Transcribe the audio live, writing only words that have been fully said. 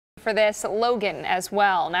For this, Logan as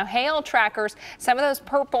well. Now, hail trackers, some of those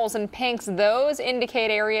purples and pinks, those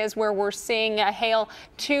indicate areas where we're seeing hail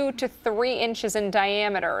 2 to 3 inches in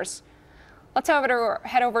diameters. Let's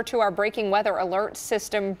head over to our breaking weather alert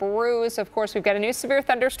system. Bruce, of course, we've got a new severe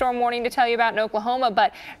thunderstorm warning to tell you about in Oklahoma,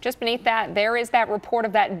 but just beneath that, there is that report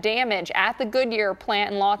of that damage at the Goodyear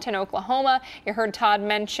plant in Lawton, Oklahoma. You heard Todd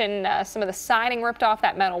mention some of the siding ripped off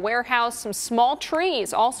that metal warehouse. Some small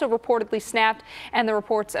trees also reportedly snapped, and the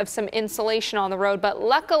reports of some insulation on the road. But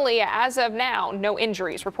luckily, as of now, no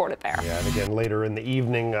injuries reported there. Yeah, and again, later in the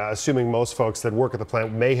evening, assuming most folks that work at the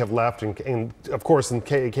plant may have left, and of course, in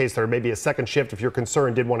case there may be a second shift, if you're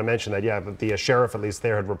concerned, did want to mention that, yeah, but the sheriff at least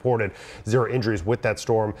there had reported 0 injuries with that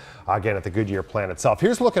storm, again, at the Goodyear plant itself.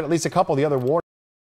 Here's a look at least a couple of the other warnings.